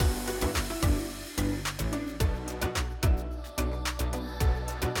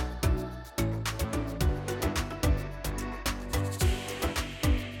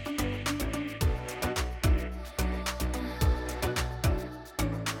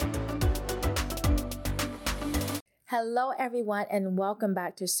Hello, everyone, and welcome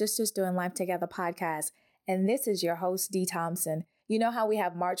back to Sisters Doing Life Together podcast. And this is your host, Dee Thompson. You know how we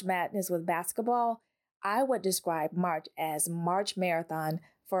have March Madness with basketball? I would describe March as March Marathon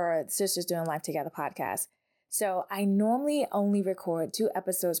for Sisters Doing Life Together podcast. So I normally only record 2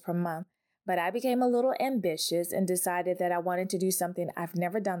 episodes per month, but I became a little ambitious and decided that I wanted to do something I've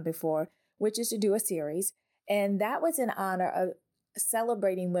never done before, which is to do a series. And that was in honor of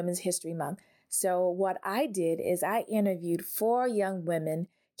celebrating Women's History Month. So what I did is I interviewed 4 young women,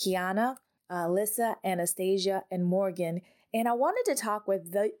 Kiana, Alyssa, Anastasia, and Morgan. And I wanted to talk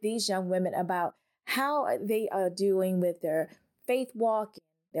with these young women about how they are doing with their faith walk,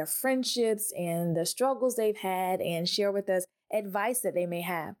 their friendships, and the struggles they've had, and share with us advice that they may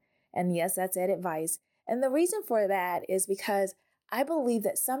have. And yes, that's advice. And the reason for that is because I believe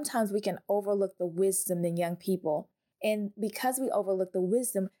that sometimes we can overlook the wisdom in young people. And because we overlook the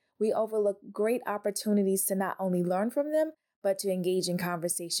wisdom, we overlook great opportunities to not only learn from them, but to engage in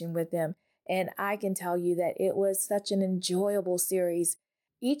conversation with them. And I can tell you that it was such an enjoyable series.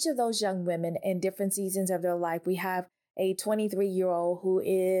 Each of those young women in different seasons of their life, we have a 23-year-old who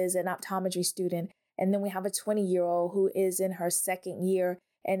is an optometry student. And then we have a 20-year-old who is in her second year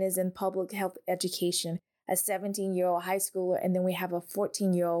and is in public health education, a 17-year-old high schooler. And then we have a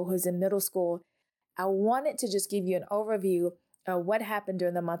 14-year-old who's in middle school. I wanted to just give you an overview of what happened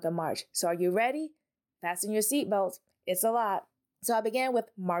during the month of March. So are you ready? Fasten your seatbelts. It's a lot. So I began with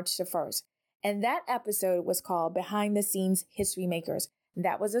March the 1st. And that episode was called Behind the Scenes History Makers.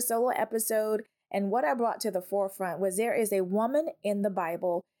 That was a solo episode. And what I brought to the forefront was there is a woman in the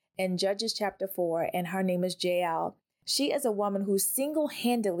Bible in Judges chapter 4, and her name is Jael. She is a woman who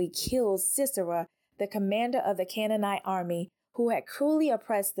single-handedly kills Sisera, the commander of the Canaanite army, who had cruelly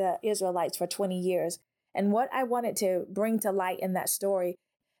oppressed the Israelites for 20 years. And what I wanted to bring to light in that story,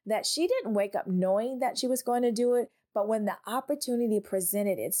 that she didn't wake up knowing that she was going to do it, but when the opportunity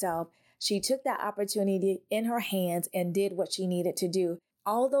presented itself, she took that opportunity in her hands and did what she needed to do.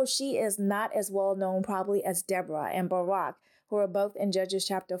 Although she is not as well known probably as Deborah and Barak, who are both in Judges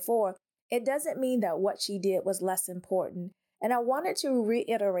chapter 4, it doesn't mean that what she did was less important. And I wanted to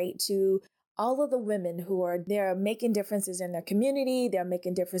reiterate to all of the women who are there making differences in their community, they're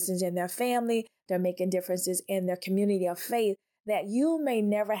making differences in their family, they're making differences in their community of faith, that you may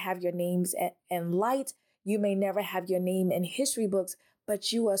never have your names in light, you may never have your name in history books,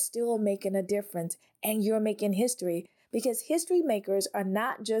 but you are still making a difference and you're making history, because history makers are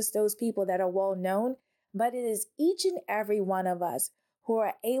not just those people that are well known, but it is each and every one of us who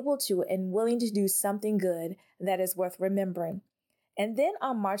are able to and willing to do something good that is worth remembering. And then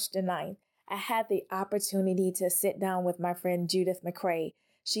on March the 9th, I had the opportunity to sit down with my friend Judith McCrae.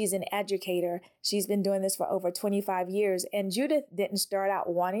 She's an educator. She's been doing this for over 25 years. And Judith didn't start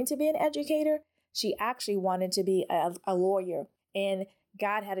out wanting to be an educator. She actually wanted to be a lawyer. And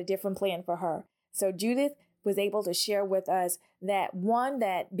God had a different plan for her. So Judith was able to share with us that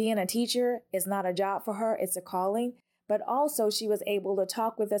that being a teacher is not a job for her, it's a calling. But also she was able to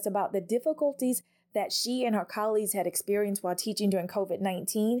talk with us about the difficulties that she and her colleagues had experienced while teaching during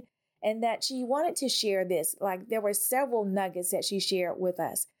COVID-19. And that she wanted to share this. Like there were several nuggets that she shared with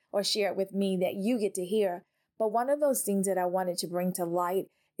us or shared with me that you get to hear. But one of those things that I wanted to bring to light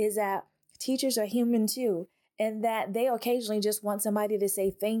is that teachers are human too, and that they occasionally just want somebody to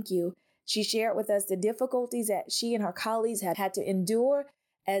say thank you. She shared with us the difficulties that she and her colleagues had to endure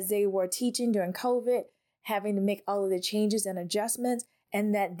as they were teaching during COVID, having to make all of the changes and adjustments,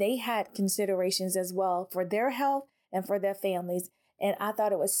 and that they had considerations as well for their health and for their families. And I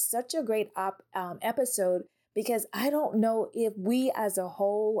thought it was such a great episode, because I don't know if we as a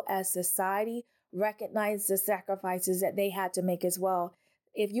whole, as society, recognize the sacrifices that they had to make as well.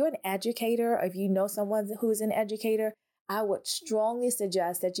 If you're an educator, or if you know someone who's an educator, I would strongly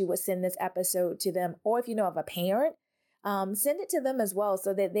suggest that you would send this episode to them. Or if you know of a parent, send it to them as well,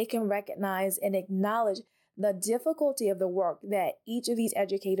 so that they can recognize and acknowledge the difficulty of the work that each of these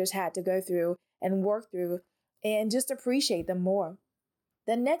educators had to go through and work through, and just appreciate them more.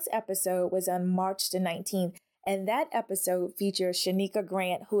 The next episode was on March the 19th, and that episode featured Shanika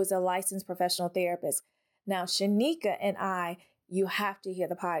Grant, who is a licensed professional therapist. Now, Shanika and you have to hear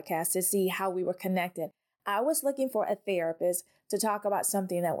the podcast to see how we were connected. I was looking for a therapist to talk about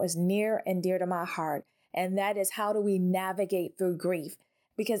something that was near and dear to my heart, and that is, how do we navigate through grief?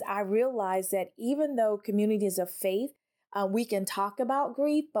 Because I realized that even though communities of faith, we can talk about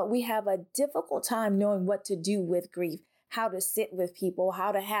grief, but we have a difficult time knowing what to do with grief. How to sit with people,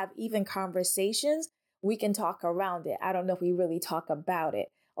 how to have even conversations. We can talk around it. I don't know if we really talk about it,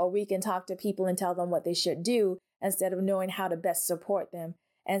 or we can talk to people and tell them what they should do instead of knowing how to best support them.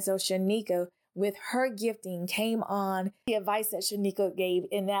 And so Shanika with her gifting came on the advice that Shanika gave.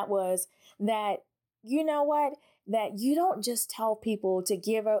 And that was that, you know what? That you don't just tell people to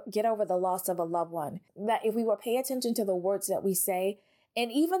get over the loss of a loved one. That if we will pay attention to the words that we say,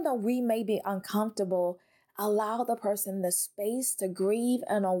 and even though we may be uncomfortable, allow the person the space to grieve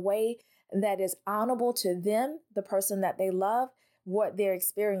in a way that is honorable to them, the person that they love, what they're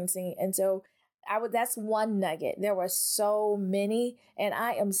experiencing. And so that's one nugget. There were so many, and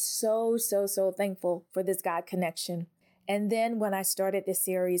I am so thankful for this God connection. And then when I started this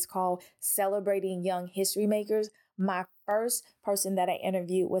series called Celebrating Young History Makers, my first person that I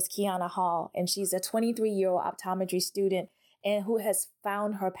interviewed was Kiana Hall, and she's a 23-year-old optometry student and who has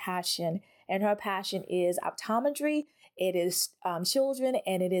found her passion. And her passion is optometry, it is children,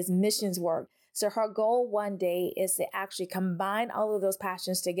 and it is missions work. So her goal one day is to actually combine all of those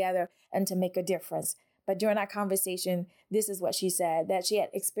passions together and to make a difference. But during our conversation, this is what she said, that she had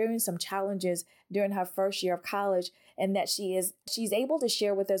experienced some challenges during her first year of college, and that she's able to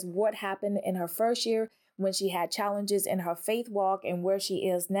share with us what happened in her first year when she had challenges in her faith walk and where she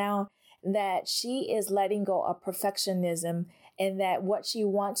is now, that she is letting go of perfectionism and that what she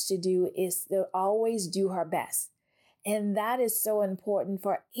wants to do is to always do her best. And that is so important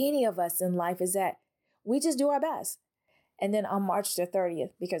for any of us in life, is that we just do our best. And then on March the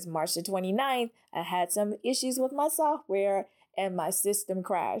 30th, because March the 29th, I had some issues with my software and my system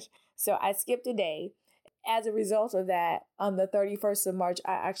crashed. So I skipped a day. As a result of that, on the 31st of March,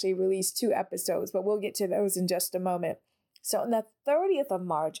 I actually released 2 episodes, but we'll get to those in just a moment. So on the 30th of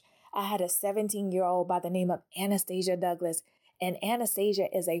March, I had a 17-year-old by the name of Anastasia Douglas. And Anastasia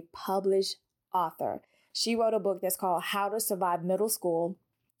is a published author. She wrote a book that's called How to Survive Middle School.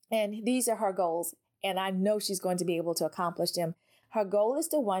 And these are her goals. And I know she's going to be able to accomplish them. Her goal is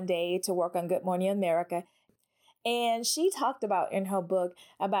to one day to work on Good Morning America. And she talked about in her book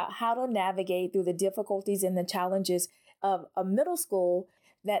about how to navigate through the difficulties and the challenges of a middle school,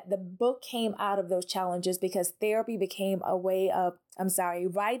 that the book came out of those challenges because writing became a way of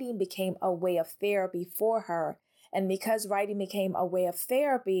therapy for her. And because writing became a way of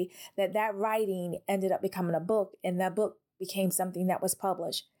therapy, that writing ended up becoming a book, and that book became something that was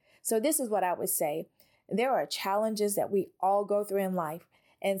published. So this is what I would say. There are challenges that we all go through in life.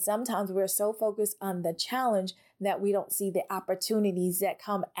 And sometimes we're so focused on the challenge that we don't see the opportunities that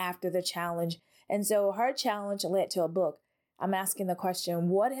come after the challenge. And so her challenge led to a book. I'm asking the question,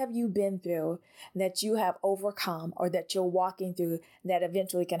 what have you been through that you have overcome or that you're walking through that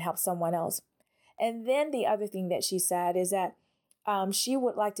eventually can help someone else? And then the other thing that she said is that she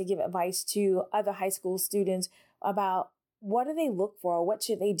would like to give advice to other high school students about what do they look for? What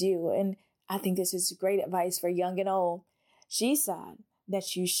should they do? And I think this is great advice for young and old. She said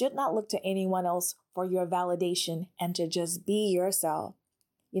that you should not look to anyone else for your validation and to just be yourself.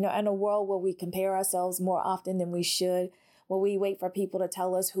 You know, in a world where we compare ourselves more often than we should, where we wait for people to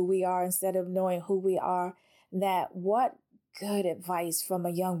tell us who we are instead of knowing who we are, that what good advice from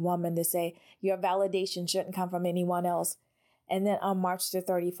a young woman to say your validation shouldn't come from anyone else. And then on March the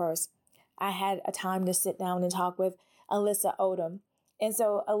 31st, I had a time to sit down and talk with Alyssa Odom. And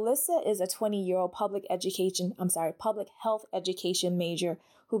so Alyssa is a 20-year-old public health education major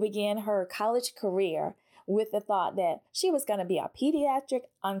who began her college career with the thought that she was going to be a pediatric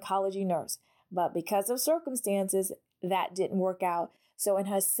oncology nurse. But because of circumstances, that didn't work out. So in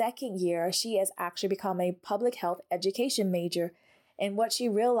her second year, she has actually become a public health education major. And what she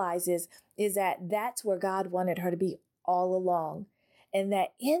realizes is that that's where God wanted her to be all along. And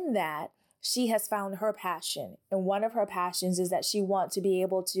that in that, she has found her passion. And one of her passions is that she wants to be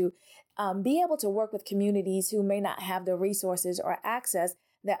able to work with communities who may not have the resources or access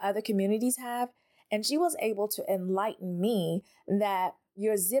that other communities have. And she was able to enlighten me that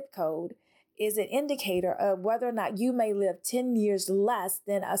your zip code is an indicator of whether or not you may live 10 years less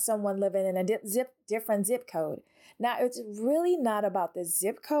than someone living in a different zip code. Now, it's really not about the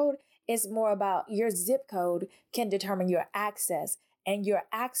zip code. It's more about your zip code can determine your access, and your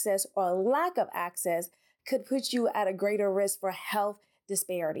access or lack of access could put you at a greater risk for health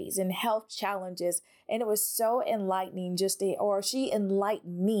disparities and health challenges. And it was so enlightening she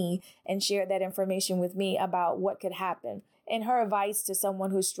enlightened me and shared that information with me about what could happen. And her advice to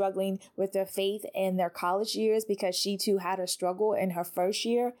someone who's struggling with their faith in their college years, because she too had a struggle in her first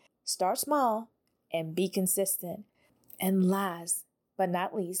year, start small and be consistent. And last but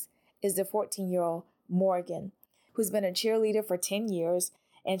not least is the 14-year-old Morgan, who's been a cheerleader for 10 years.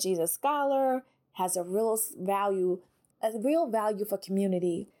 And she's a scholar, has a real value for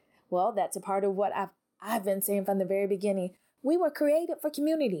community. Well, that's a part of what I've been saying from the very beginning. We were created for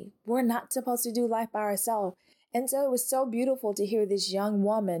community. We're not supposed to do life by ourselves. And so it was so beautiful to hear this young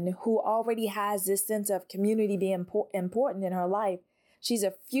woman who already has this sense of community being important in her life. She's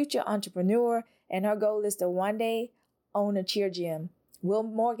a future entrepreneur, and her goal is to one day own a cheer gym. Will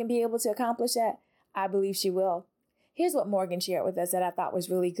Morgan be able to accomplish that? I believe she will. Here's what Morgan shared with us that I thought was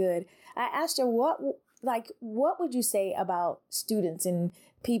really good. I asked her, what would you say about students and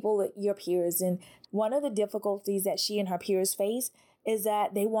people, your peers? And one of the difficulties that she and her peers face is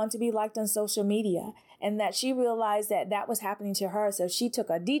that they want to be liked on social media, and that she realized that that was happening to her. So she took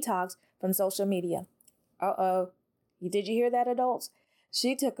a detox from social media. Did you hear that, adults?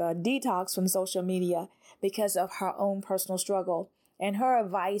 She took a detox from social media because of her own personal struggle. And her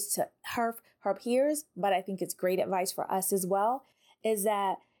advice to her peers, but I think it's great advice for us as well, is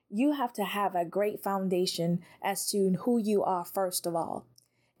that you have to have a great foundation as to who you are first of all.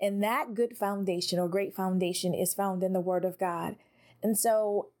 And that good foundation or great foundation is found in the Word of God. And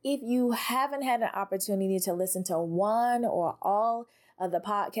so if you haven't had an opportunity to listen to one or all of the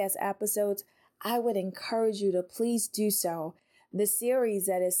podcast episodes, I would encourage you to please do so. The series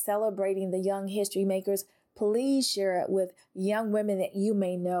that is celebrating the young history makers, please share it with young women that you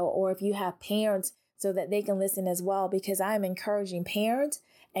may know, or if you have parents so that they can listen as well, because I'm encouraging parents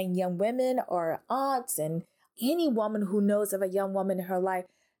and young women or aunts and any woman who knows of a young woman in her life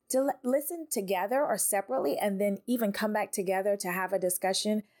to listen together or separately and then even come back together to have a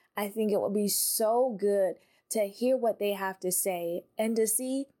discussion. I think it would be so good to hear what they have to say and to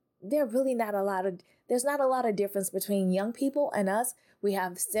see there's not a lot of difference between young people and us. We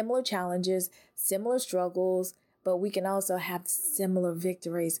have similar challenges, similar struggles, but we can also have similar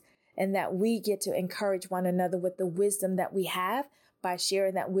victories, and that we get to encourage one another with the wisdom that we have by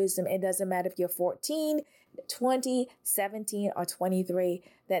sharing that wisdom. It doesn't matter if you're 14, 20, 17, or 23,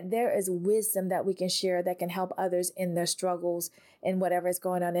 that there is wisdom that we can share that can help others in their struggles and whatever is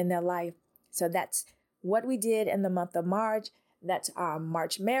going on in their life. So that's what we did in the month of March. That's our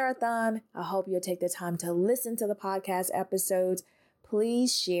March Marathon. I hope you'll take the time to listen to the podcast episodes.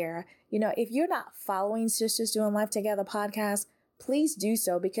 Please share. If you're not following Sisters Doing Life Together podcast, please do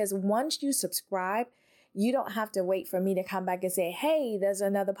so, because once you subscribe, you don't have to wait for me to come back and say, hey, there's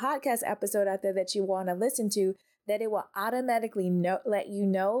another podcast episode out there that you want to listen to, that it will automatically let you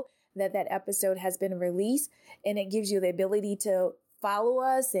know that that episode has been released. And it gives you the ability to follow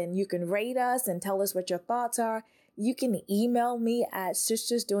us, and you can rate us and tell us what your thoughts are. You can email me at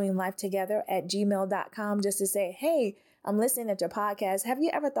sistersdoinglifetogether@gmail.com just to say, hey, I'm listening to your podcast. Have you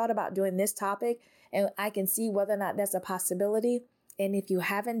ever thought about doing this topic? And I can see whether or not that's a possibility. And if you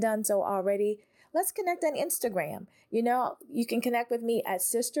haven't done so already, let's connect on Instagram. You can connect with me at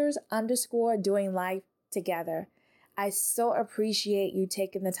sisters_doing_life_together. I so appreciate you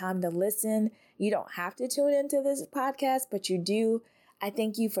taking the time to listen. You don't have to tune into this podcast, but you do. I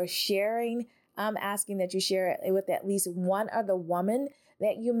thank you for sharing. I'm asking that you share it with at least one other woman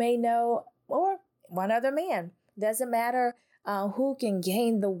that you may know, or one other man. Doesn't matter who can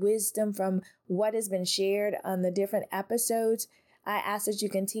gain the wisdom from what has been shared on the different episodes. I ask that you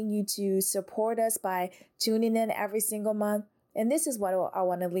continue to support us by tuning in every single month. And this is what I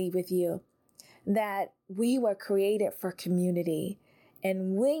want to leave with you, that we were created for community.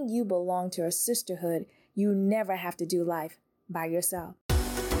 And when you belong to a sisterhood, you never have to do life by yourself.